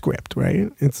comic book script,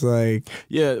 right? It's like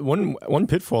one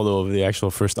pitfall though of the actual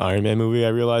first Iron Man movie, I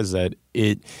realized that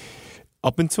it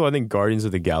up until I think Guardians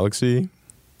of the Galaxy,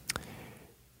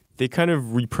 they kind of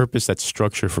repurposed that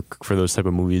structure for those type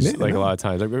of movies a lot of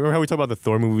times. Like, remember how we talk about the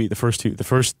Thor movie? The first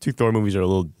two Thor movies are a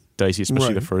little dicey,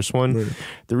 especially the first one. Right.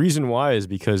 The reason why is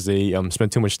because they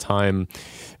spent too much time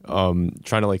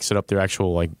trying to like set up their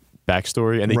actual like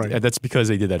backstory, and that's because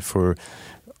they did that for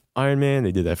Iron Man.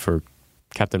 They did that for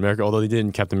Captain America, although they did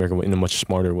in Captain America in a much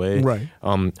smarter way. Right.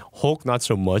 Hulk not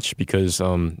so much because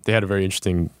they had a very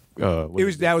interesting.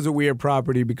 That was a weird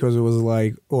property because it was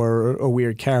like, or a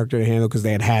weird character to handle because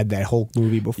they had that Hulk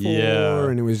movie before,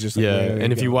 and it was just like,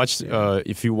 And if you watch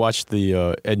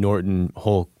the Ed Norton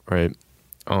Hulk, right,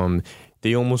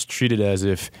 they almost treat it as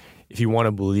if you want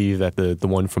to believe that the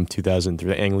one from 2003,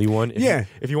 the Ang Lee one,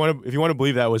 if you want to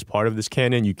believe that was part of this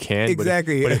canon, you can.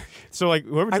 Exactly. So like,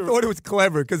 I thought it was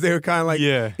clever because they were kind of like,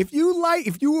 if you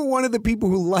were one of the people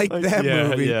who liked that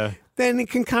movie, then it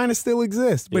can kind of still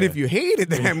exist. But if you hated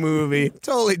that movie, it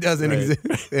totally doesn't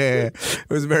exist. Yeah, it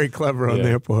was very clever on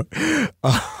their part.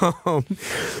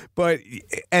 But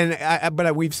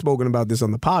we've spoken about this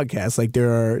on the podcast. Like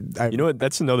there are, you know what?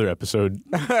 That's another episode.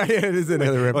 Yeah, it is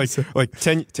another episode. Like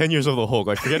 10 years of the Hulk.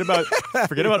 Like forget about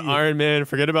Iron Man.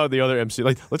 Forget about the other MC.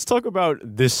 Like let's talk about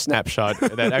this snapshot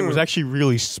that was actually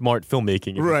really smart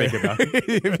filmmaking. If you think about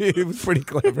it. It was pretty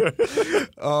clever.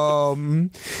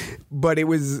 But it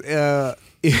was.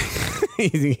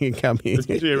 He got me. It's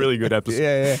actually a really good episode.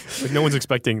 Yeah. Like no one's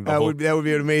expecting the Hulk. That would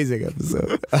be an amazing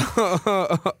episode.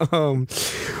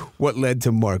 What led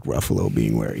to Mark Ruffalo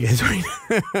being where he is right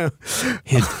now?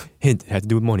 Hint. Had to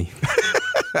do with money.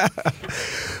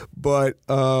 But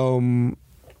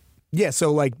yeah,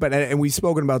 so and we've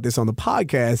spoken about this on the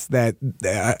podcast that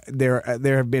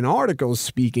there have been articles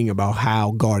speaking about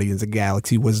how Guardians of the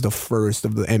Galaxy was the first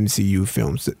of the MCU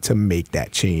films to make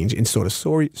that change in sort of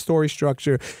story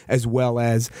structure, as well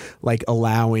as like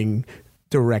allowing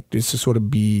directors to sort of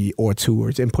be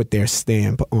auteurs and put their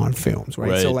stamp on films,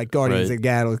 right? So like Guardians of the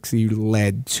Galaxy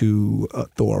led to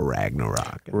Thor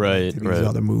Ragnarok, and to these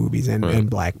other movies and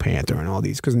Black Panther and all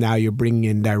these, because now you're bringing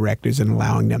in directors and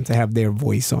allowing them to have their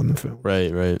voice on the film.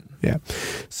 Right. Yeah.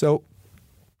 So,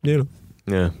 you know.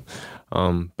 Yeah.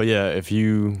 But yeah, if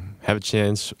you have a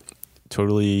chance,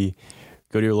 totally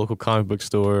go to your local comic book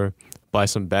store, buy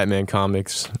some Batman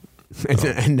comics.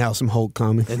 And now some Hulk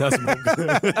comics. And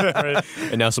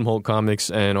now some Hulk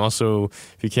comics. And also,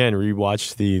 if you can,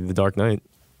 rewatch the Dark Knight.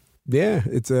 Yeah,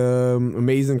 it's an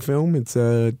amazing film. It's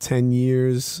 10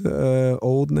 years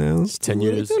old now. It's 10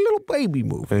 years. It's a little baby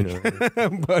movie. I know.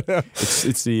 But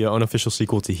it's the unofficial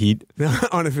sequel to Heat.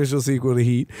 Unofficial sequel to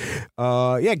Heat.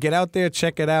 Yeah, get out there,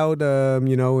 check it out.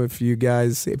 You know, if you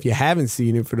haven't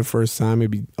seen it for the first time,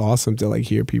 it'd be awesome to like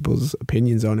hear people's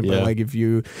opinions on it. Yeah. But like if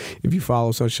you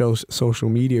follow social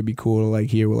media, it'd be cool to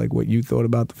like hear like what you thought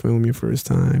about the film your first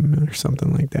time or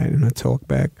something like that in a talk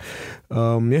back.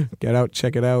 Yeah, get out,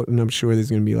 check it out. And I'm sure there's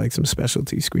going to be like some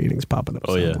specialty screenings popping up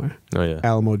somewhere. Oh, yeah.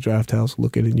 Alamo Drafthouse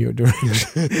looking in your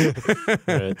direction.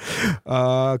 Right.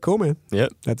 Cool, man.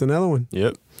 Yep. That's another one.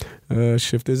 Yep.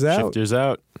 Shifters out. Shifters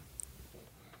out.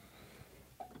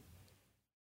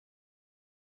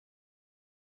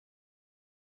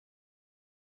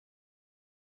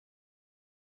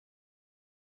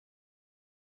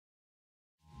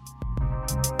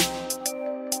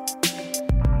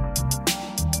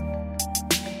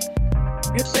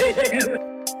 Yes, I am.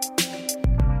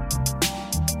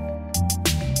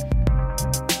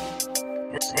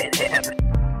 Yes, I am.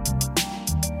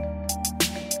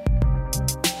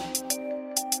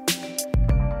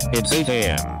 It's 8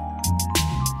 a.m.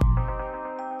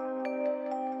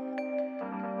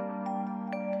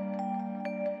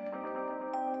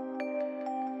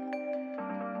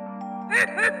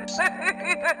 Yes, I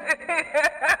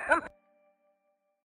am.